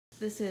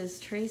This is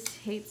Trace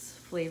Hates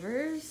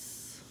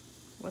Flavors.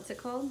 What's it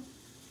called?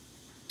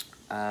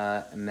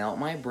 Melt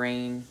My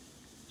Brain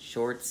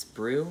Shorts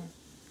Brew.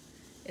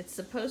 It's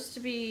supposed to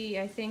be,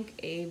 I think,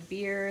 a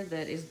beer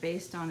that is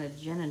based on a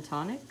gin and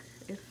tonic,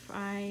 if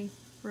I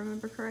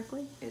remember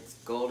correctly. It's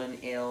golden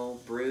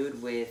ale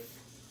brewed with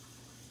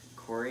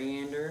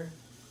coriander,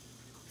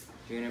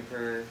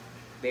 juniper,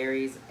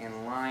 berries,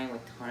 and lime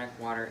with tonic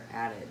water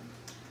added.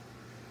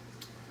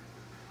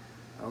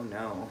 Oh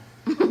no.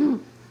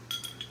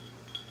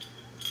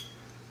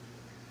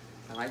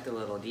 I like the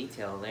little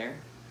detail there.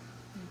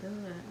 Do it.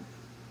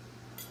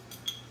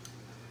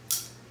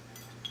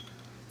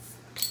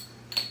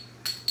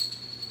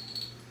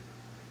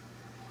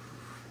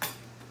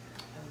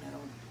 Oh no.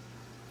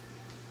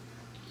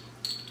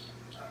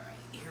 Alright,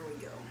 here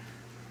we go.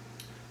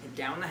 And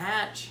down the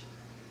hatch.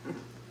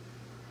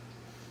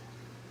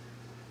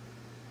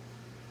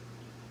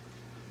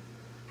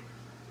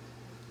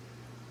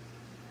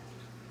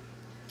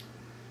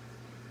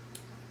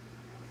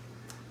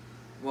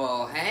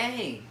 Well,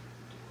 hey,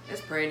 it's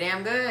pretty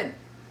damn good.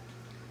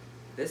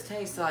 This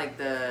tastes like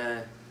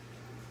the,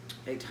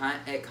 it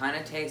kind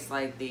of tastes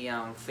like the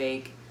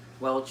fake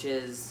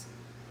Welch's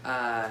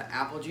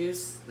apple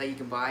juice that you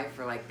can buy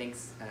for like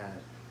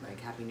like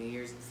Happy New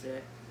Year's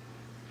instead.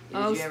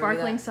 Oh,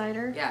 sparkling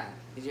cider? Yeah.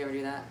 Did you ever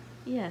do that?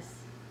 Yes.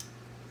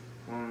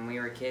 When we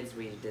were kids,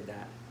 we did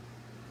that.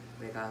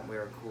 They thought we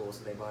were cool,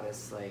 so they bought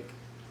us like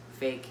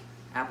fake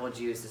apple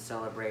juice to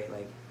celebrate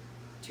like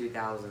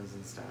 2000s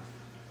and stuff.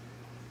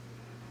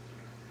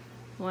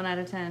 1 out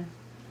of 10.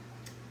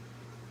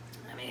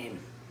 I mean,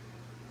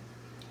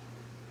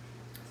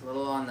 it's a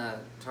little on the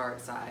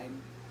tart side.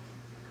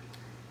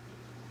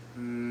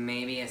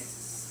 Maybe a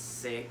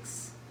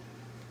 6.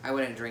 I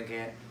wouldn't drink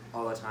it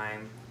all the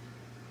time,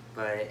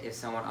 but if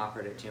someone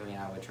offered it to me,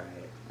 I would try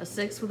it. A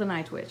 6 with a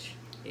night twitch.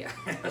 Yeah.